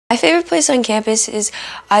My favorite place on campus is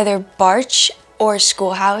either Barch or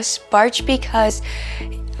Schoolhouse. Barch because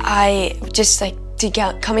I just like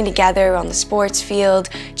coming together on the sports field,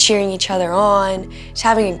 cheering each other on, just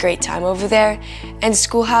having a great time over there. And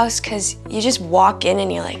Schoolhouse because you just walk in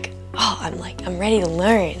and you're like, oh, I'm ready to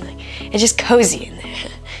learn. Like, it's just cozy in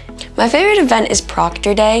there. My favorite event is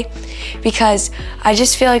Proctor Day because I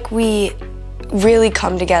just feel like we really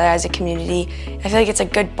come together as a community. I feel like it's a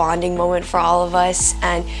good bonding moment for all of us,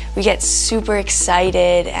 and we get super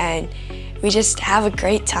excited and we just have a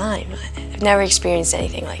great time. I've never experienced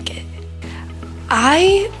anything like it.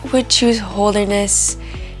 I would choose Holderness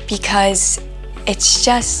because it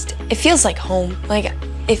feels like home. Like,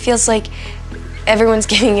 it feels like everyone's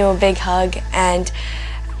giving you a big hug, and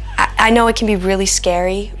I know it can be really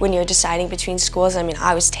scary when you're deciding between schools. I mean,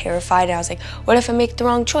 I was terrified, and I was like, what if I make the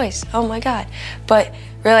wrong choice? Oh my God. But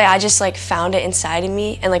really, I just like found it inside of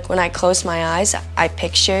me, and like when I closed my eyes, I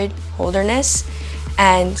pictured Holderness,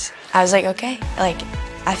 and I was like, okay, like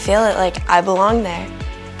I feel it, like I belong there.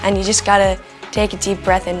 And you just gotta take a deep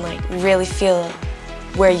breath and like really feel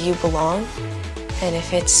where you belong. And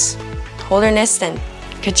if it's Holderness, then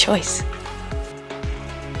good choice.